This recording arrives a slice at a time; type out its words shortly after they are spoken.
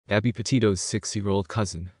Gabby Petito's 6-year-old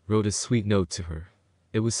cousin wrote a sweet note to her.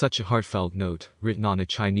 It was such a heartfelt note, written on a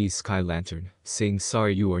Chinese sky lantern, saying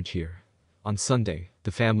sorry you weren't here. On Sunday,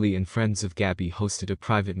 the family and friends of Gabby hosted a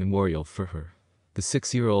private memorial for her. The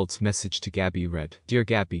 6-year-old's message to Gabby read, "Dear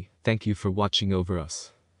Gabby, thank you for watching over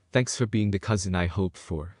us. Thanks for being the cousin I hoped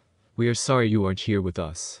for. We are sorry you aren't here with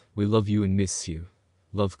us. We love you and miss you.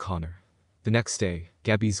 Love, Connor." The next day,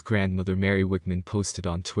 Gabby's grandmother Mary Wickman posted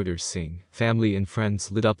on Twitter saying, "Family and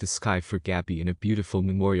friends lit up the sky for Gabby in a beautiful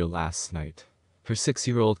memorial last night. Her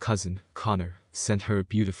 6-year-old cousin, Connor, sent her a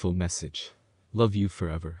beautiful message. Love you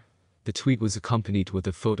forever." The tweet was accompanied with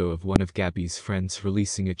a photo of one of Gabby's friends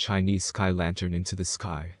releasing a Chinese sky lantern into the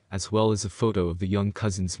sky, as well as a photo of the young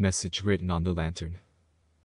cousin's message written on the lantern.